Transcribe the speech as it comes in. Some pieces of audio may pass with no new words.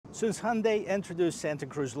Since Hyundai introduced Santa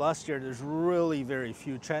Cruz last year, there's really very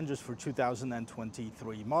few changes for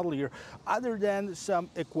 2023 model year, other than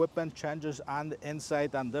some equipment changes on the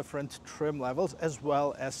inside on different trim levels, as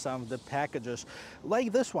well as some of the packages,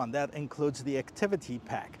 like this one that includes the activity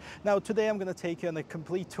pack. Now, today I'm going to take you on a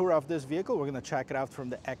complete tour of this vehicle. We're going to check it out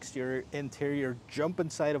from the exterior, interior, jump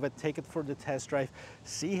inside of it, take it for the test drive,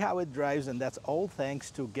 see how it drives, and that's all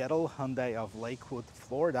thanks to Gettle Hyundai of Lakewood,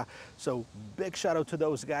 Florida. So big shout out to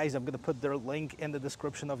those guys. I'm going to put their link in the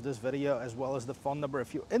description of this video, as well as the phone number.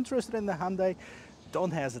 If you're interested in the Hyundai,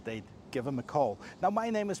 don't hesitate, give them a call. Now, my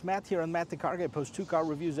name is Matt here on Matt the Carguy. I post 2 car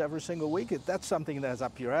reviews every single week. If that's something that's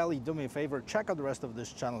up your alley, do me a favor, check out the rest of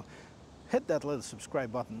this channel. Hit that little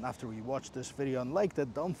subscribe button after you watch this video, and like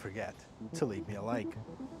that, don't forget to leave me a like.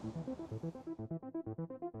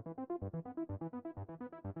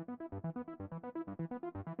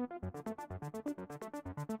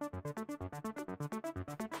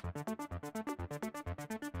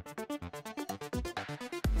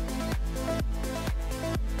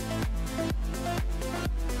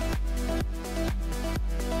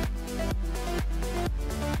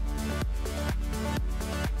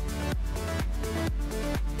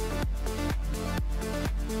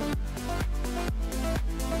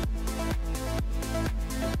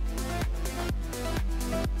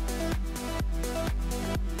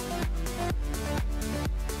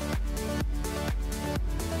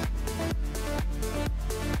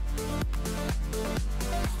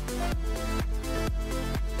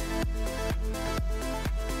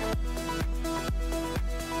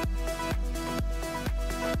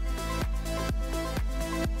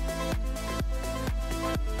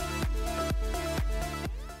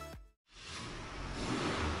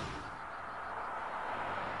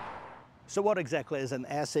 So what exactly is an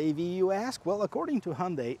SAV, you ask? Well, according to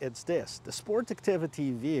Hyundai, it's this. The sport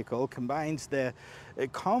activity vehicle combines the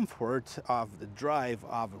comfort of the drive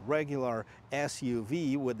of a regular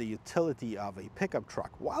SUV with the utility of a pickup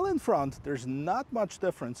truck. While in front, there's not much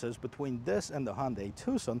differences between this and the Hyundai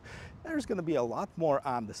Tucson. There's going to be a lot more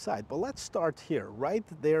on the side. But let's start here, right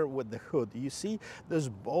there with the hood. You see this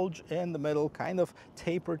bulge in the middle, kind of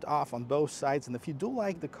tapered off on both sides. And if you do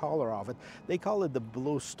like the color of it, they call it the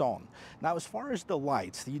blue stone. Now, as far as the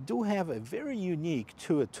lights, you do have a very unique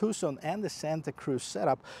to a Tucson and the Santa Cruz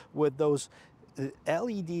setup with those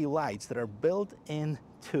LED lights that are built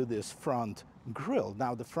into this front grille.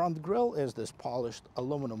 Now, the front grille is this polished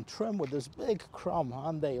aluminum trim with this big chrome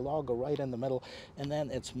Hyundai logo right in the middle, and then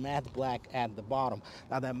it's matte black at the bottom.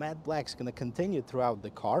 Now, that matte black is going to continue throughout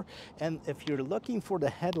the car, and if you're looking for the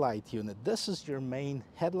headlight unit, this is your main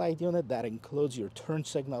headlight unit that includes your turn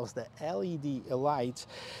signals, the LED lights,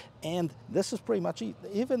 and this is pretty much it.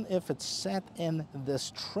 Even if it's set in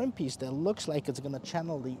this trim piece that looks like it's going to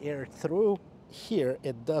channel the air through here,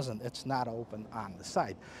 it doesn't. It's not open on the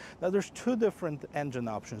side. Now, there's 2 different engine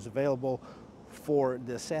options available for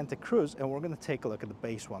the Santa Cruz, and we're going to take a look at the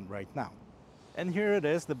base one right now. And here it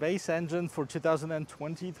is. The base engine for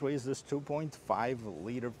 2023 is this 2.5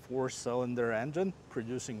 liter 4-cylinder engine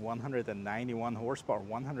producing 191 horsepower,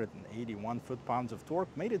 181 foot-pounds of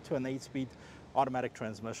torque, made it to an 8-speed automatic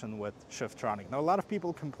transmission with Shiftronic. Now, a lot of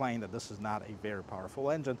people complain that this is not a very powerful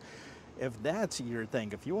engine. If that's your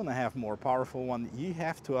thing, if you want to have more powerful one, you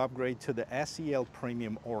have to upgrade to the SEL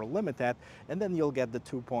Premium or Limited, and then you'll get the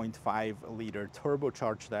 2.5 liter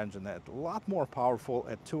turbocharged engine, a lot more powerful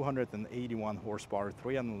at 281 horsepower,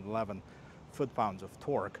 311 foot-pounds of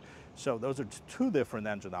torque. So those are 2 different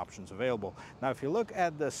engine options available. Now, if you look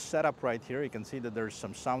at the setup right here, you can see that there's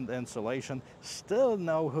some sound insulation, still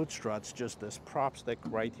no hood struts, just this prop stick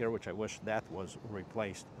right here, which I wish that was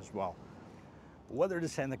replaced as well. Whether the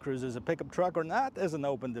Santa Cruz is a pickup truck or not is an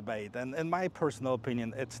open debate, and in my personal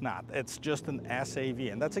opinion, it's not. It's just an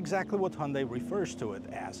SAV, and that's exactly what Hyundai refers to it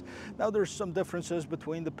as. Now, there's some differences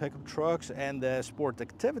between the pickup trucks and the sport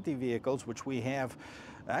activity vehicles, which we have.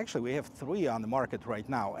 Actually, we have 3 on the market right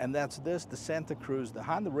now, and that's this, the Santa Cruz, the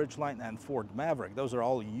Honda Ridgeline, and Ford Maverick. Those are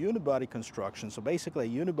all unibody construction, so basically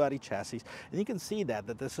a unibody chassis, and you can see that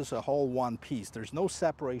this is a whole one piece. There's no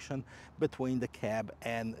separation between the cab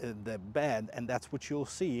and the bed, and that's what you'll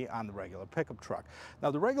see on the regular pickup truck.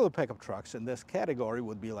 Now, the regular pickup trucks in this category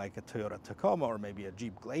would be like a Toyota Tacoma or maybe a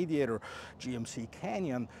Jeep Gladiator, GMC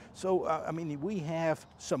Canyon. So, I mean, we have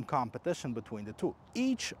some competition between the 2.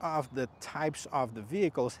 Each of the types of the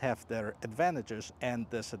vehicles have their advantages and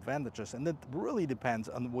disadvantages, and it really depends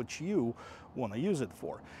on what you want to use it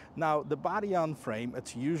for. Now, the body on frame,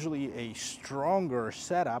 it's usually a stronger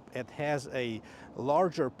setup. It has a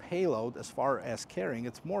larger payload as far as carrying.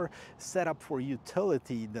 It's more set up for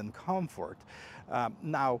utility than comfort.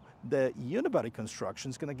 Now, the unibody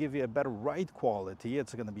construction is going to give you a better ride quality.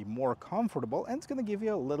 It's going to be more comfortable, and it's going to give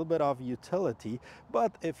you a little bit of utility.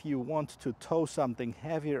 But if you want to tow something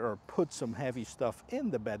heavier or put some heavy stuff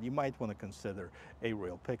in the bed, you might want to consider a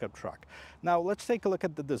real pickup truck. Now, let's take a look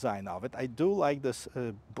at the design of it. I do like this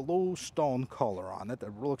blue stone color on it.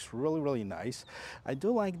 It looks really nice. I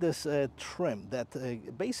do like this trim that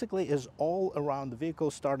basically is all around the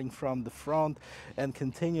vehicle, starting from the front and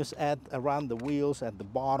continues around the wheels at the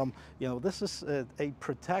bottom. You know, this is a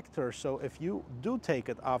protector, so if you do take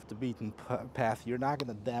it off the beaten path, you're not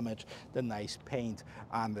going to damage the nice paint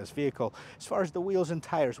on this vehicle. As far as the wheels and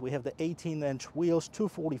tires, we have the 18-inch wheels.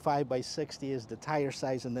 245 by 60 is the tire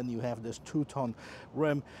size, and then you have this two-tone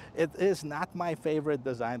rim. It is not my favorite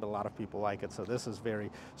design, but a lot of people like it, so this is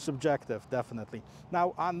very subjective, definitely.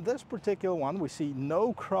 Now, on this particular one, we see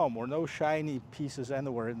no chrome or no shiny pieces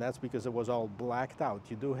anywhere, and that's because it was all blacked out.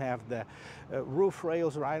 You do have the roof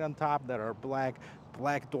rails right on top that are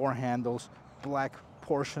black door handles, black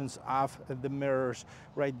portions of the mirrors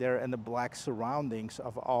right there, and the black surroundings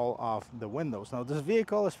of all of the windows. Now, this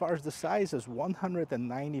vehicle, as far as the size, is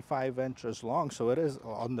 195 inches long, so it is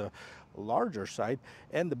on the larger side.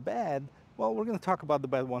 And the bed, well, we're going to talk about the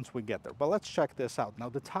bed once we get there, but let's check this out. Now,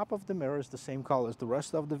 the top of the mirror is the same color as the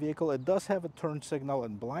rest of the vehicle. It does have a turn signal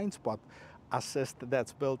and blind spot assist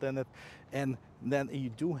that's built in it, and then you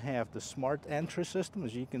do have the smart entry system.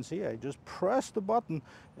 As you can see, I just press the button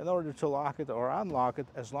in order to lock it or unlock it.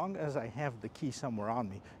 As long as I have the key somewhere on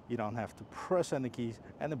me, you don't have to press any keys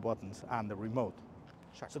and the buttons on the remote.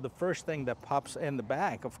 So the first thing that pops in the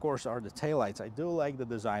back, of course, are the taillights. I do like the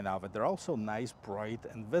design of it. They're also nice, bright,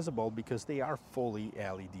 and visible because they are fully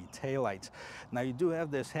LED taillights. Now, you do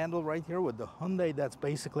have this handle right here with the Hyundai that's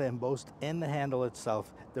basically embossed in the handle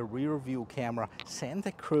itself, the rear view camera,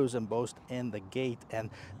 Santa Cruz embossed in the gate, and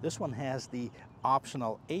this one has the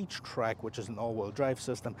optional H-Track, which is an all-wheel drive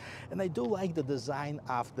system. And I do like the design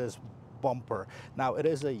of this bumper. Now, it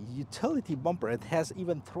is a utility bumper. It has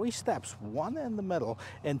even 3 steps, 1 in the middle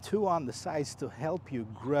and 2 on the sides to help you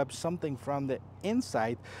grab something from the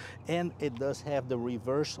inside, and it does have the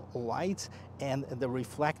reverse lights and the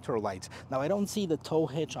reflector lights. Now, I don't see the tow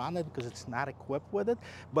hitch on it because it's not equipped with it,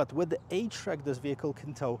 but with the H-Track, this vehicle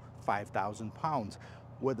can tow 5,000 pounds.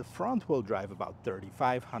 With the front wheel drive, about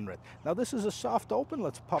 3,500. Now, this is a soft open.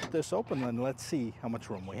 Let's pop this open and let's see how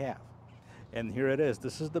much room we have. And here it is.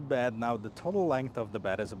 This is the bed. Now, the total length of the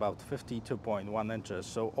bed is about 52.1 inches,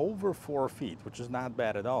 so over 4 feet, which is not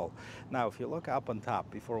bad at all. Now, if you look up on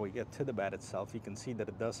top, before we get to the bed itself, you can see that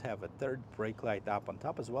it does have a third brake light up on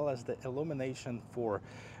top, as well as the illumination for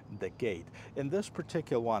the gate. And this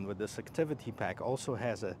particular one with this activity pack also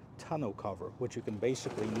has a tonneau cover, which you can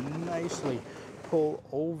basically nicely pull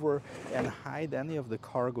over and hide any of the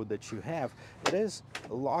cargo that you have. It is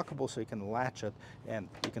lockable, so you can latch it and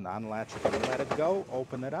you can unlatch it and let it go,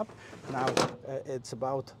 open it up. Now, it's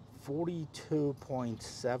about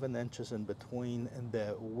 42.7 inches in between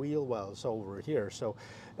the wheel wells over here. So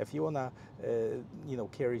if you want to you know,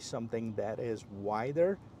 carry something that is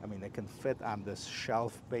wider, I mean, it can fit on this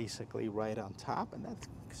shelf basically right on top, and that's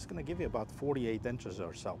going to give you about 48 inches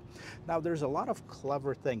or so. Now, there's a lot of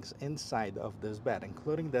clever things inside of this bed,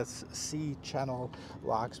 including this C-channel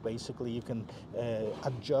locks. Basically, you can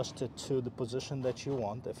adjust it to the position that you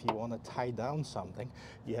want. If you want to tie down something,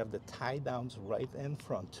 you have the tie downs right in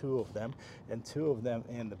front, 2 of them, and 2 of them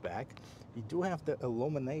in the back. You do have the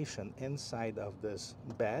illumination inside of this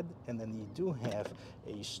bed, and then you do have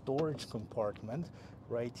a storage compartment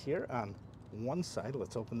right here on one side.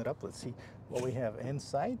 Let's open it up. Let's see what we have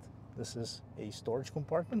inside. This is a storage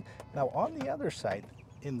compartment. Now, on the other side,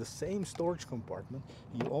 in the same storage compartment,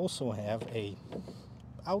 you also have a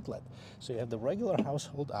outlet. So you have the regular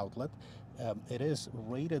household outlet. It is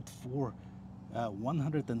rated for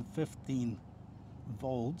 115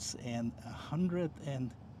 volts and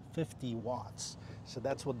 150 watts. So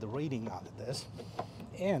that's what the rating on it is.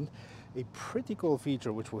 And a pretty cool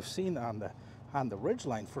feature, which we've seen on the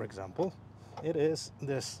Ridgeline, for example, it is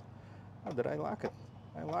this. How did I lock it?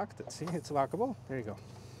 I locked it. See, it's lockable. There you go.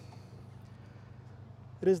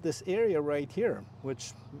 It is this area right here,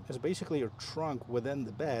 which is basically your trunk within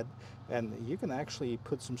the bed, and you can actually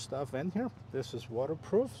put some stuff in here. This is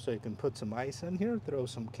waterproof, so you can put some ice in here, throw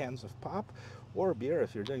some cans of pop or beer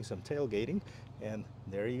if you're doing some tailgating, and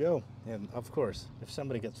there you go. And of course, if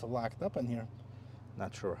somebody gets locked up in here,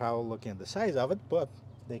 not sure how, looking at the size of it, but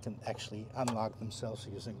they can actually unlock themselves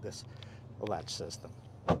using this latch system.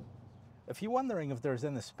 If you're wondering if there's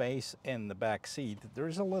any space in the back seat,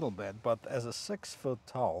 there's a little bit, but as a 6 foot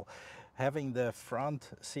tall Having the front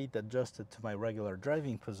seat adjusted to my regular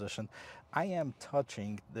driving position, I am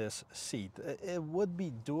touching this seat. It would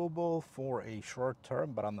be doable for a short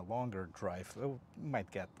term, but on the longer drive, it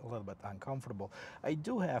might get a little bit uncomfortable. I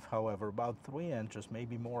do have, however, about 3 inches,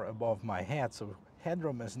 maybe more, above my head, so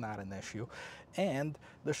headroom is not an issue, and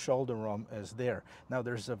the shoulder room is there. Now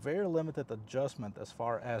there's a very limited adjustment as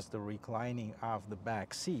far as the reclining of the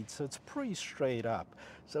back seat, so it's pretty straight up.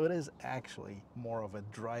 So it is actually more of a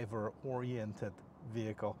driver-oriented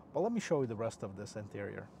vehicle. But let me show you the rest of this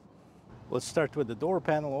interior. Let's start with the door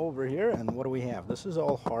panel over here, and what do we have? This is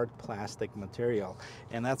all hard plastic material,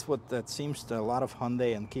 and that's what that seems to a lot of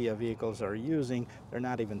Hyundai and Kia vehicles are using. They're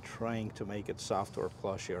not even trying to make it soft or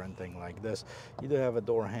plushy or anything like this. You do have a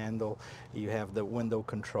door handle, you have the window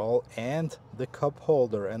control, and the cup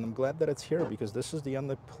holder, and I'm glad that it's here because this is the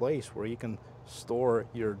only place where you can store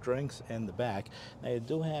your drinks in the back. Now you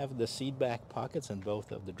do have the seat back pockets in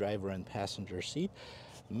both of the driver and passenger seat.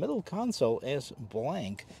 Middle console is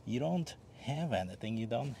blank. You don't have anything. You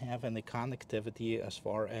don't have any connectivity as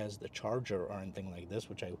far as the charger or anything like this,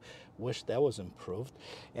 which I wish that was improved.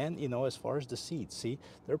 And you know, as far as the seats, see,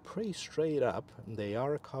 they're pretty straight up. They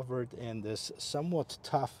are covered in this somewhat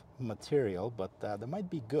tough material, but that might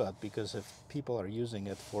be good because if people are using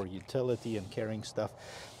it for utility and carrying stuff,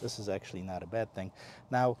 this is actually not a bad thing.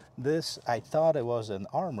 Now this, I thought it was an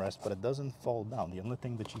armrest, but it doesn't fall down. The only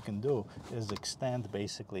thing that you can do is extend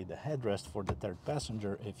basically the headrest for the third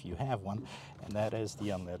passenger if you have one, and that is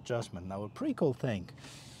the only adjustment. Now a pretty cool thing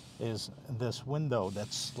is this window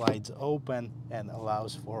that slides open and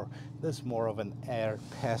allows for this more of an air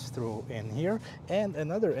pass-through in here. And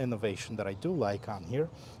another innovation that I do like on here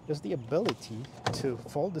is the ability to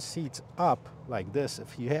fold the seats up like this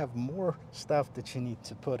if you have more stuff that you need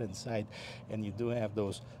to put inside, and you do have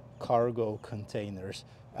those cargo containers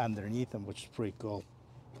underneath them, which is pretty cool.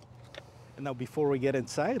 And now before we get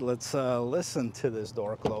inside, let's listen to this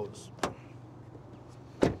door close.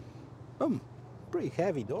 Boom. Pretty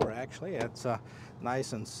heavy door actually. It's a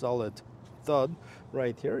nice and solid thud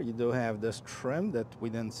right here. You do have this trim that we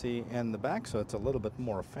didn't see in the back, so it's a little bit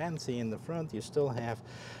more fancy. In the front you still have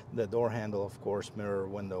the door handle, of course, mirror,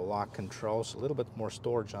 window lock controls, a little bit more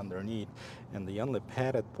storage underneath, and the only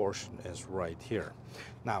padded portion is right here.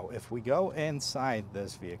 Now if we go inside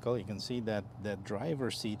this vehicle, you can see that the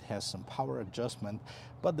driver's seat has some power adjustment,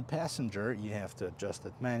 but the passenger, you have to adjust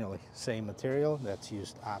it manually. Same material that's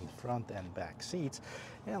used on the front and back seats.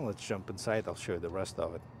 And let's jump inside, I'll show you the rest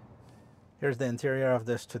of it. Here's the interior of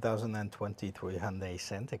this 2023 Hyundai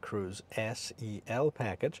Santa Cruz SEL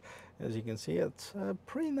package. As you can see, it's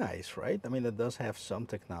pretty nice, right? I mean, it does have some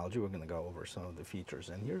technology. We're going to go over some of the features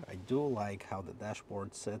in here. I do like how the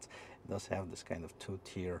dashboard sits. It does have this kind of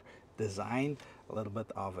two-tier design, a little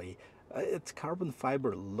bit of a it's carbon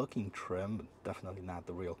fiber looking trim, but definitely not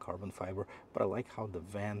the real carbon fiber. But I like how the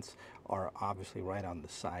vents are obviously right on the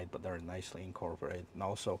side, but they're nicely incorporated, and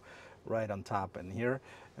also right on top in here.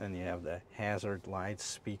 And you have the hazard lights,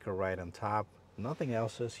 speaker right on top. Nothing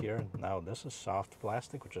else is here. Now this is soft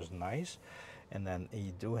plastic, which is nice. And then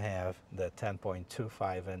you do have the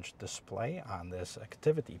 10.25-inch display on this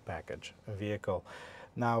activity package vehicle.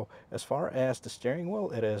 Now, as far as the steering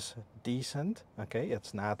wheel, it is decent. Okay,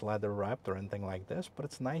 it's not leather wrapped or anything like this, but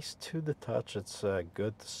it's nice to the touch. It's a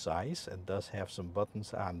good size. It does have some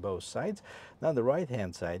buttons on both sides. Now, on the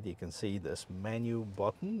right-hand side, you can see this menu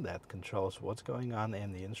button that controls what's going on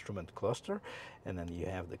in the instrument cluster. And then you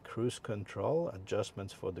have the cruise control,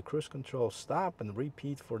 adjustments for the cruise control, stop and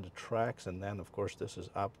repeat for the tracks. And then, of course, this is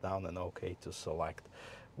up, down, and OK to select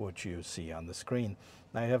what you see on the screen.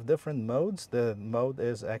 Now you have different modes. The mode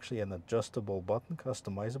is actually an adjustable button,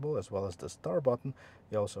 customizable, as well as the start button.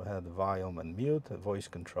 You also have the volume and mute, voice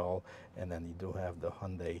control, and then you do have the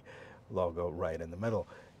Hyundai logo right in the middle.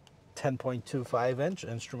 10.25-inch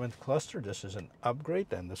instrument cluster. This is an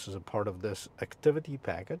upgrade, and this is a part of this activity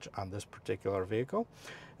package on this particular vehicle.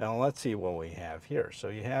 Now let's see what we have here. So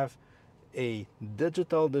you have a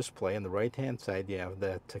digital display on the right hand side. You have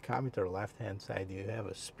the tachometer. Left hand side you have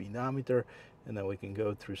a speedometer, and then we can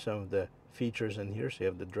go through some of the features in here. So you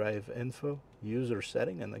have the drive info, user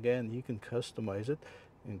setting, and again you can customize it.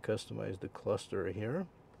 You can customize the cluster here.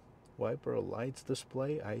 Wiper lights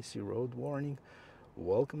display, icy road warning,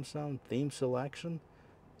 welcome sound, theme selection.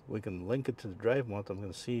 We can link it to the drive mode. I'm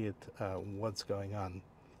going to see it what's going on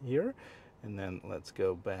here, and then let's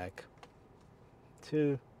go back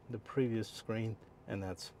to the previous screen, and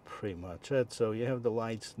that's pretty much it. So you have the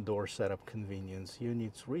lights, door setup, convenience,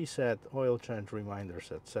 units, reset, oil change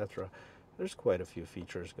reminders, etc. There's quite a few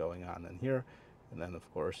features going on in here. And then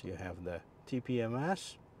of course you have the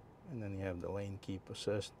TPMS, and then you have the lane keep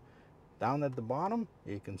assist, Down at the bottom,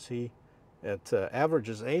 you can see it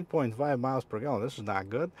averages 8.5 miles per gallon. This is not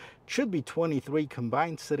good. It should be 23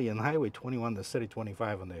 combined city and highway, 21 the city,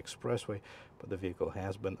 25 on the expressway, but the vehicle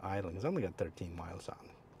has been idling. It's only got 13 miles on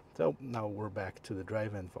it. So now we're back to the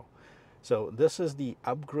drive info. So this is the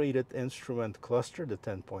upgraded instrument cluster. The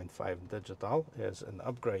 10.5 digital is an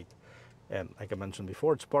upgrade. And like I mentioned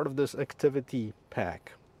before, it's part of this activity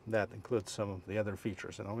pack that includes some of the other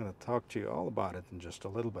features. And I'm going to talk to you all about it in just a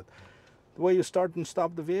little bit. The way you start and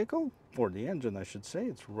stop the vehicle, or the engine I should say,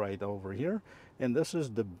 it's right over here. And this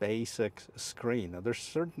is the basic screen. Now there's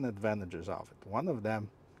certain advantages of it. One of them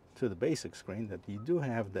to the basic screen that you do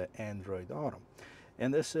have the Android Auto.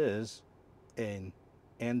 And this is an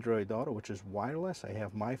Android Auto, which is wireless. I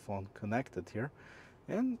have my phone connected here.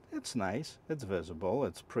 And it's nice, it's visible,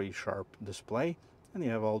 it's pretty sharp display, and you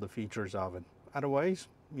have all the features of it. Otherwise,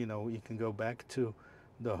 you know, you can go back to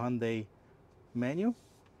the Hyundai menu,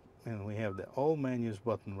 and we have the all menus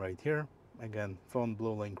button right here. Again, phone,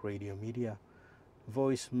 blue link, radio, media,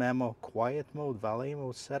 voice memo, quiet mode, valet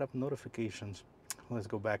mode, setup, notifications. Let's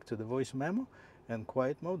go back to the voice memo and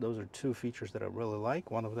quiet mode. Those are two features that I really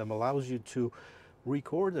like. One of them allows you to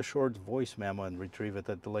record a short voice memo and retrieve it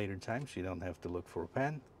at the later time, so you don't have to look for a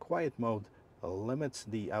pen. Quiet mode limits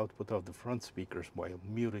the output of the front speakers while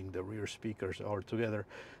muting the rear speakers altogether.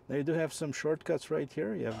 Now you do have some shortcuts right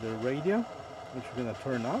here. You have the radio, which you're going to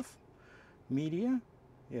turn off. Media,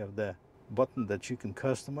 you have the button that you can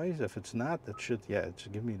customize. If it's not, it should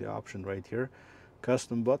give me the option right here.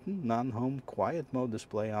 Custom button, non-home, quiet mode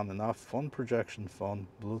display on and off, phone projection, phone,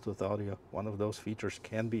 Bluetooth audio. One of those features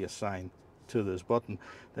can be assigned to this button.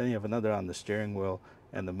 Then you have another on the steering wheel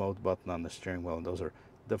and the mode button on the steering wheel, and those are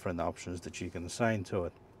different options that you can assign to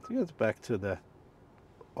it. So it's back to the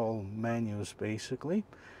all menus basically,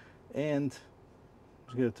 and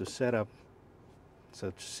let's go to setup.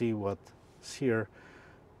 So to see what's here,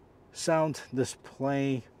 sound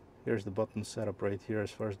display, here's the button setup right here.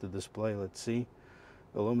 As far as the display, let's see,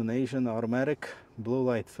 illumination, automatic, blue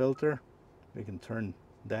light filter, we can turn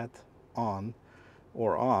that on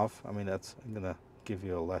or off. I mean, that's gonna give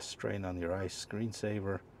you a less strain on your eyes.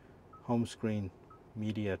 Screensaver, home screen,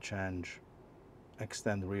 media change,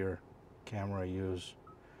 extend rear camera use,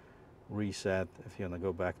 reset if you want to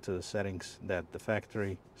go back to the settings that the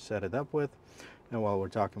factory set it up with. And while we're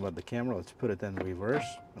talking about the camera, let's put it in reverse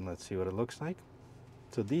and let's see what it looks like.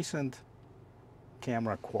 It's a decent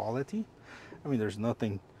camera quality. I mean, there's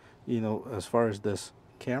nothing, you know, as far as this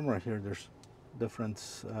camera here, there's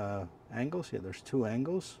different angles. Yeah, there's two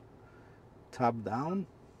angles, top down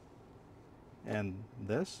and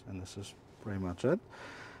this is pretty much it.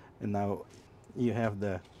 And now you have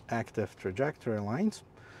the active trajectory lines.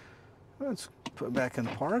 Let's put back in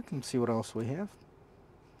park and see what else we have.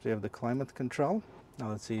 So you have the climate control. Now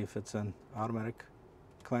let's see if it's an automatic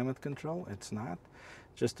climate control. It's not,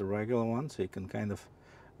 just a regular one, so you can kind of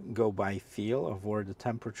go by feel of where the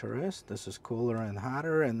temperature is. This is cooler and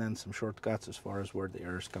hotter, and then some shortcuts as far as where the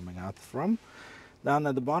air is coming out from. Down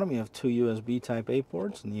at the bottom you have two USB type A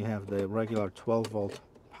ports, and you have the regular 12-volt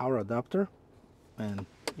power adapter, and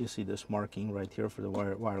you see this marking right here for the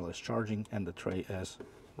wireless charging, and the tray is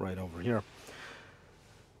right over here.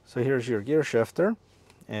 So here's your gear shifter,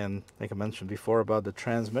 and like I mentioned before about the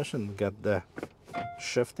transmission, we got the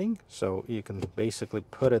shifting, so you can basically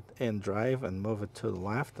put it in drive and move it to the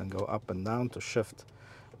left and go up and down to shift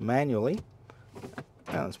manually.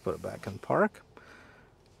 And let's put it back in park.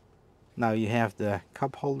 Now you have the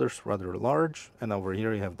cup holders, rather large, and over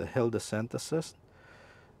here you have the hill descent assist.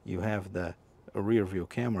 You have the rear view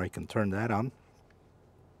camera, you can turn that on,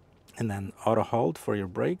 and then auto hold for your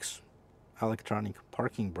brakes, electronic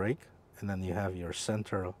parking brake, and then you have your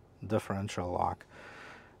center differential lock.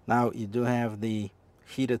 Now you do have the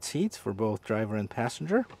heated seats for both driver and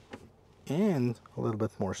passenger, and a little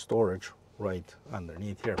bit more storage right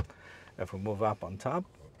underneath here. If we move up on top,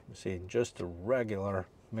 you see just a regular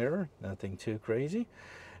mirror, nothing too crazy.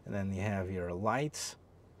 And then you have your lights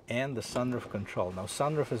and the sunroof control. Now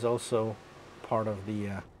sunroof is also part of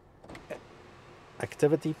the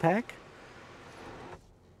activity pack.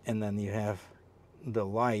 And then you have the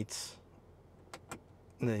lights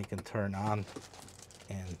that you can turn on,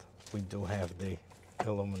 and we do have the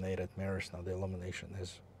illuminated mirrors. Now the illumination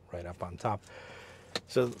is right up on top.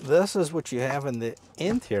 So this is what you have in the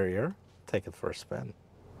interior. Take it for a spin.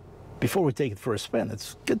 Before we take it for a spin,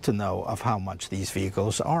 it's good to know of how much these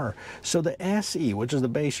vehicles are. So the SE, which is the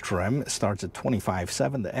base trim, starts at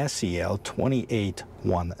 $25,700. The SEL,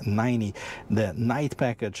 $28,190. The night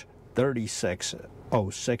package,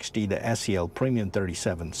 36,060, the SEL Premium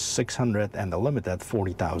 37,600, and the Limited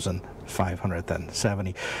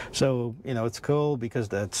 40,570. So, you know, it's cool because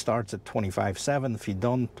that starts at 25,700. If you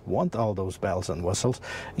don't want all those bells and whistles,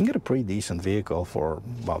 you can get a pretty decent vehicle for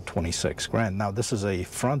about 26 grand. Now, this is a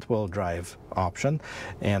front-wheel drive option,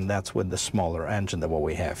 and that's with the smaller engine than what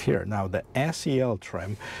we have here. Now, the SEL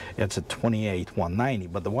trim, it's a 28,190,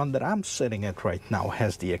 but the one that I'm sitting at right now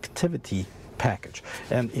has the activity package.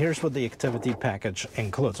 And here's what the activity package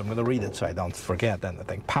includes. I'm going to read it so I don't forget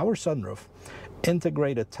anything. Power sunroof,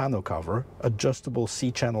 integrated tonneau cover, adjustable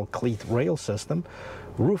C-channel Cleat rail system,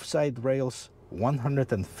 roof side rails,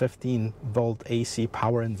 115-volt AC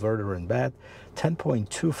power inverter in bed,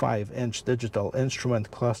 10.25-inch digital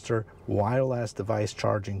instrument cluster, wireless device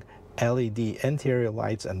charging, LED interior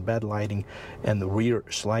lights and bed lighting, and rear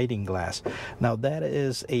sliding glass. Now that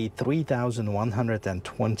is a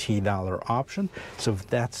 $3,120 option. So if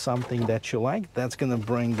that's something that you like, that's going to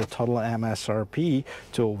bring the total MSRP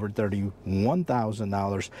to over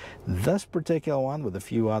 $31,000. This particular one, with a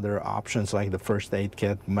few other options like the first aid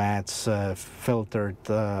kit, mats, filtered,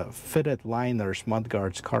 fitted liners,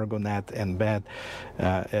 mudguards, cargo net, and bed,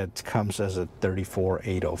 it comes as a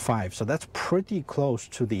 $34,805. So that's pretty close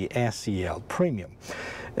to the SEL Premium.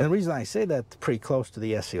 And the reason I say that pretty close to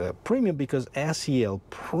the SEL Premium, because SEL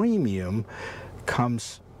Premium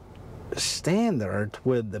comes standard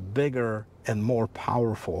with the bigger and more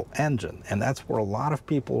powerful engine. And that's where a lot of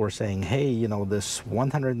people were saying, hey, you know, this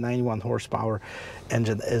 191 horsepower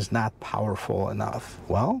engine is not powerful enough.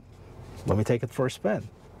 Well, let me take it for a spin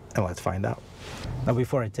and let's find out. Now,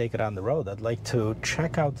 before I take it on the road, I'd like to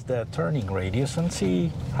check out the turning radius and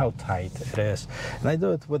see how tight it is. And I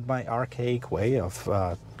do it with my archaic way of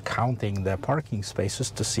counting the parking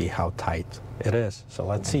spaces to see how tight it is. So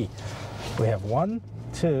let's see. We have 1,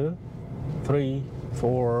 2, 3,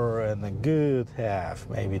 4, and a good half,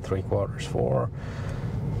 maybe 3/4, 4.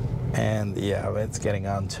 And yeah, it's getting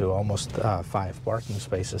on to almost 5 parking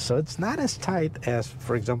spaces. So it's not as tight as,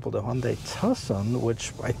 for example, the Hyundai Tucson,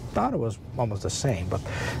 which I thought it was almost the same, but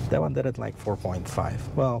that one did it like 4.5.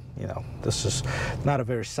 Well, you know, this is not a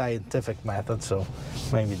very scientific method, so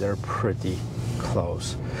maybe they're pretty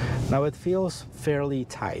close. Now, it feels fairly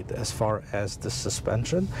tight as far as the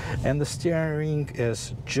suspension, and the steering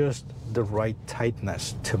is just the right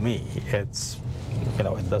tightness to me. It's, you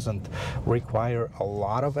know, it doesn't require a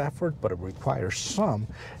lot of effort, but it requires some,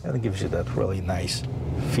 and it gives you that really nice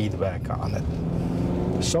feedback on it.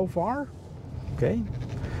 So far, okay,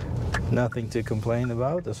 nothing to complain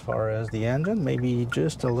about as far as the engine. Maybe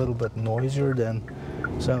just a little bit noisier than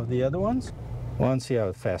some of the other ones. Well, let's see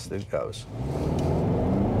how fast it goes.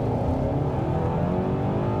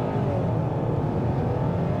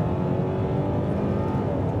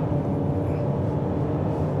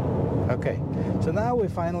 Okay, so now we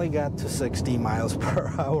finally got to 60 miles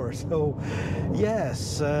per hour. So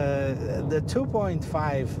yes, the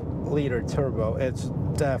 2.5-liter turbo, it's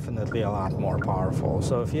definitely a lot more powerful.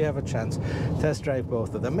 So if you have a chance, test drive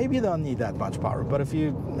both of them. Maybe you don't need that much power, but if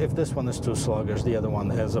this one is too sluggish, the other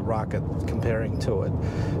one is a rocket comparing to it.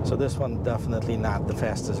 So this one definitely not the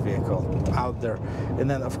fastest vehicle out there.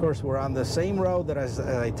 And then of course we're on the same road that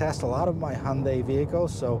I test a lot of my Hyundai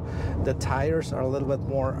vehicles, so the tires are a little bit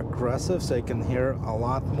more aggressive, so you can hear a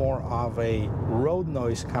lot more of a road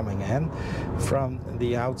noise coming in from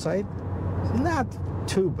the outside. Not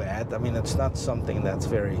too bad. I mean, it's not something that's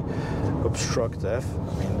very obstructive.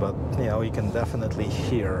 I mean, but you know, you can definitely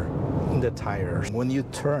hear the tires. When you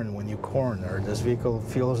turn, when you corner, this vehicle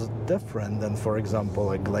feels different than, for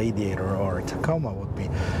example, a Gladiator or a Tacoma would be.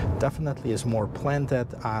 Definitely is more planted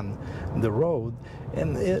on the road,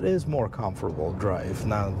 and it is more comfortable drive.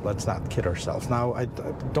 Now, let's not kid ourselves. Now, I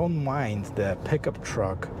don't mind the pickup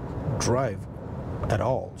truck drive at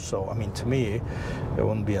all. So, I mean, to me, it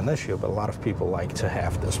wouldn't be an issue, but a lot of people like to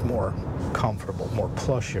have this more comfortable, more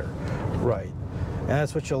plusher ride. And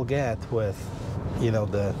that's what you'll get with, you know,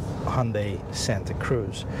 the Hyundai Santa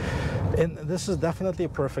Cruz. And this is definitely a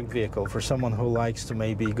perfect vehicle for someone who likes to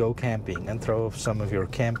maybe go camping and throw some of your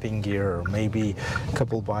camping gear, or maybe a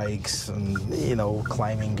couple bikes and, you know,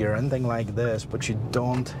 climbing gear, anything like this, but you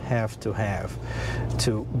don't have to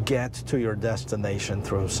get to your destination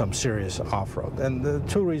through some serious off-road. And the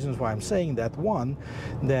two reasons why I'm saying that: one,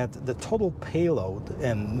 that the total payload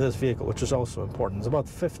in this vehicle, which is also important, is about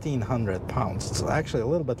 1,500 pounds. It's actually a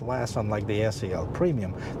little bit less, unlike the SEL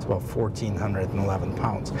Premium. It's about 1,411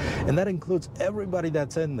 pounds. And that includes everybody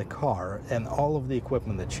that's in the car and all of the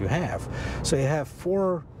equipment that you have. So you have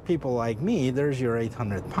 4 people like me, there's your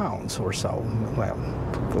 800 pounds or so. Well,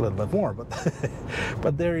 a little bit more, but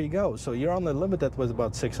but there you go. So you're only limited with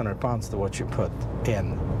about 600 pounds to what you put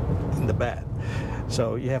in the bed.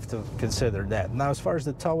 So you have to consider that. Now, as far as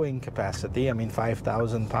the towing capacity, I mean,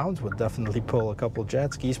 5,000 pounds would definitely pull a couple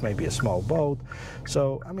jet skis, maybe a small boat.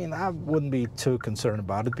 So, I mean, I wouldn't be too concerned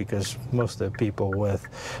about it, because most of the people with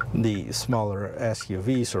the smaller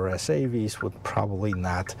SUVs or SAVs would probably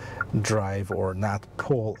not drive or not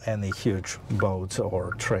pull any huge boats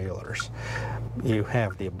or trailers. You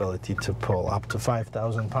have the ability to pull up to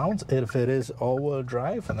 5,000 pounds if it is all-wheel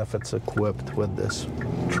drive and if it's equipped with this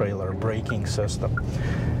trailer braking system.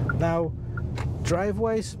 Now,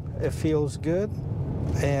 drive-wise, it feels good,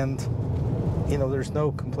 and you know, there's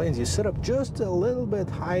no complaints. You sit up just a little bit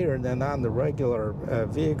higher than on the regular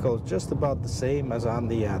vehicle, just about the same as on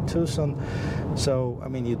the Tucson. So, I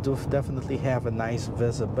mean, you do definitely have a nice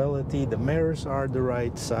visibility. The mirrors are the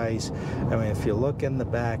right size. I mean, if you look in the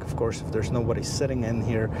back, of course, if there's nobody sitting in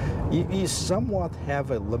here, you somewhat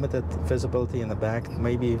have a limited visibility in the back,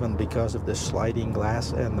 maybe even because of the sliding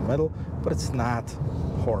glass in the middle, but it's not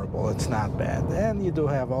horrible, it's not bad. And you do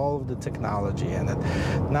have all of the technology in it.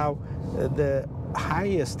 Now, the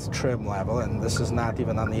highest trim level, and this is not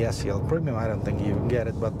even on the SEL Premium, I don't think you can get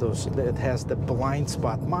it, but it has the blind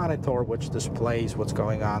spot monitor, which displays what's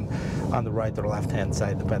going on the right or left hand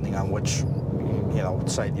side, depending on which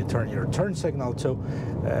side you turn your turn signal to.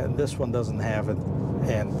 This one doesn't have it,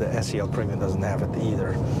 and the SEL Premium doesn't have it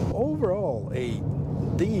either. Overall, a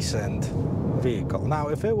decent vehicle. Now,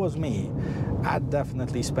 if it was me, I'd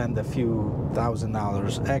definitely spend a few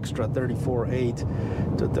 $1,000s extra,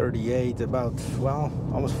 $34,800 to $38,000, about, well,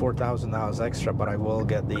 almost $4,000 extra, but I will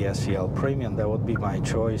get the SEL Premium. That would be my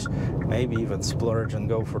choice. Maybe even splurge and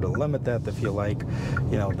go for the Limited if you like,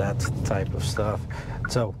 you know, that type of stuff.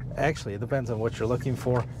 So actually, it depends on what you're looking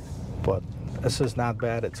for, but this is not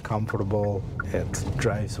bad. It's comfortable, it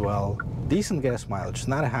drives well. Decent gas mileage. It's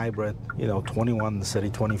not a hybrid, you know, 21 in the city,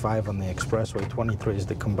 25 on the expressway, 23 is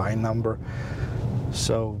the combined number.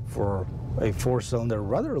 So for a 4-cylinder,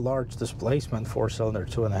 rather large displacement, 4-cylinder,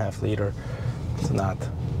 2.5 liter, it's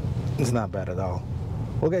not bad at all.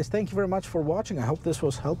 Well, guys, thank you very much for watching. I hope this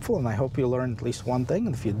was helpful, and I hope you learned at least one thing.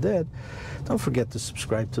 And if you did, don't forget to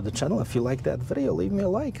subscribe to the channel. If you like that video, leave me a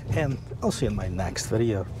like, and I'll see you in my next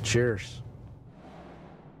video. Cheers.